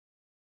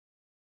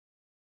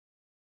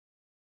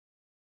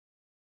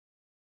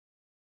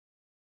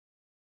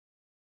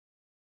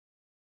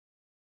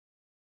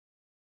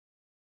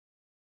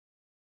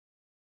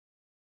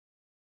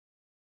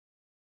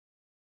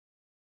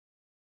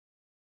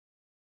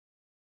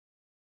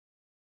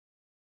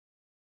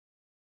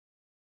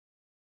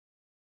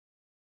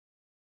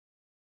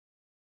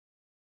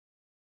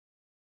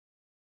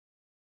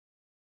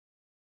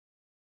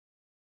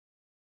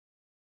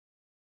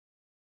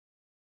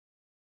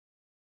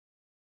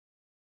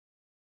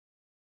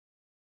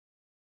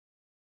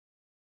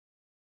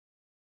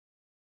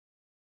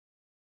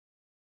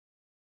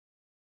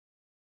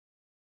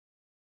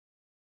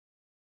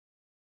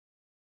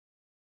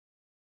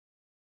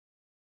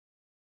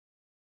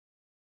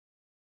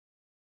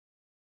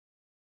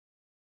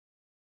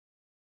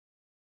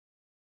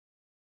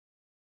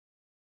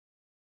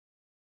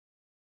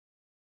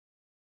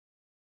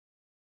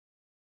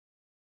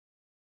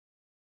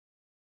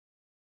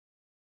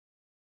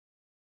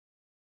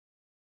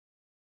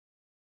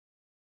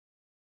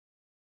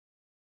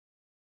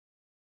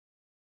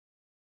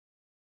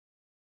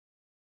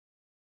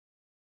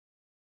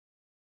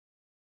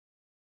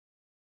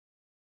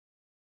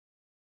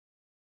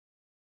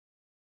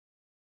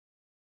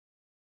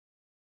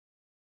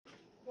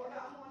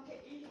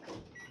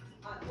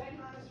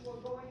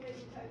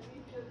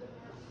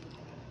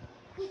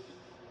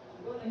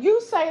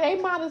You say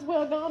they might as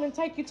well go on and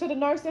take you to the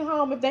nursing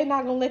home if they're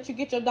not going to let you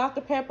get your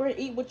Dr. Pepper and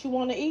eat what you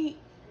want to eat.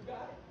 You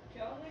got it.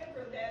 Tell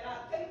Never that.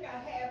 I think I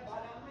have,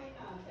 but I may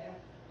not have.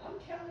 I'm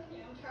telling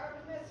you, I'm tired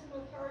of messing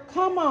with her.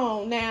 Come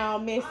on now,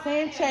 Miss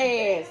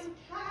Sanchez.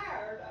 I'm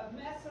tired of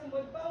messing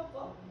with both of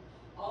them.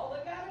 All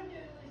they got to do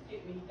is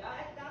get me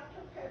Diet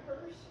Dr.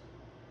 Peppers,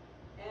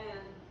 and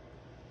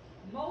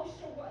most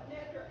of what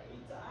Nedra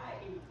eats, I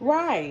eat.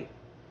 Right.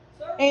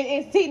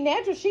 And see,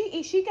 Nedra,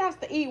 she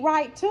got to eat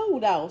right too,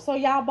 though. So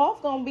y'all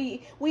both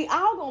we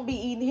all gonna be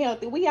eating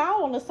healthy. We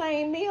all on the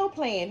same meal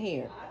plan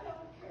here. I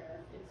don't care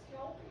if it's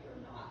healthy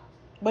or not.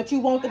 But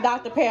you want the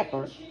Dr.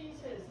 Pepper. Cheese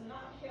is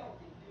not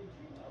healthy. Did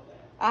you know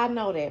that? I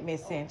know that,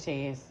 Miss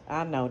Sanchez.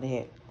 I know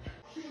that.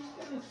 She's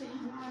gonna see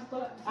my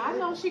butt. I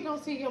know she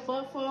gonna see your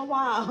butt for a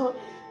while.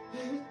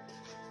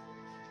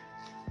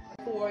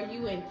 For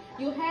you, and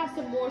you'll have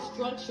some more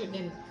structure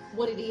than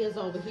what it is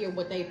over here,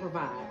 what they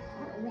provide.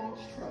 I want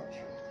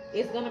structure.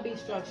 It's gonna be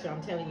structure,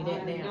 I'm telling you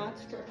that now. I'm not a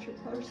structure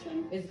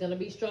person. It's gonna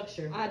be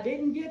structure. I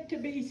didn't get to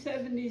be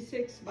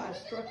 76 by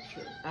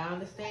structure. I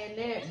understand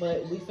that,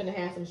 but we finna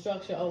have some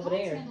structure over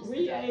there.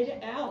 We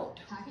ate out.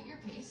 Packet your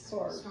paste,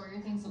 store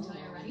your things until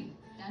you're ready.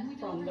 Then we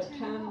from the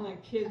time my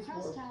kids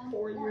were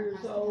 4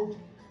 years old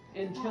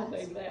until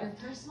they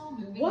left.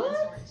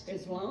 What?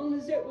 As long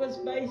as it was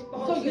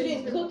baseball So season. you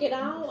didn't cook it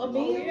all a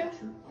meal? Oh, yeah.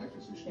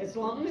 As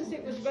long as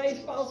it was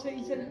baseball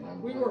season,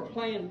 we were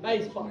playing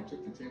baseball.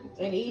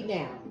 And eating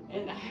out.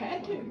 And I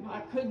had to.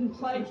 I couldn't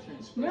play.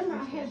 Remember,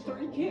 I had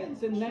 3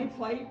 kids and they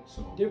played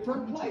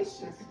different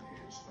places.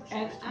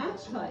 And I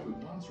played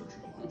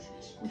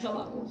until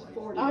I was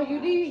 40. Oh, you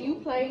did? You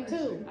played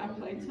too? I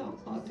played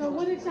softball. So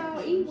what did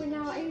y'all eat when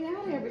y'all ate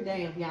out every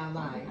day of y'all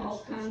life?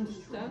 All kinds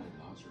of stuff.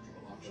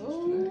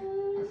 Ooh.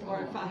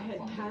 Or if I had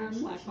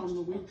time, like on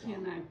the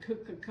weekend, I'd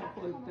cook a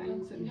couple of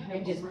things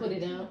and just put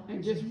it up?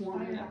 And just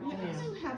warm it up. You know how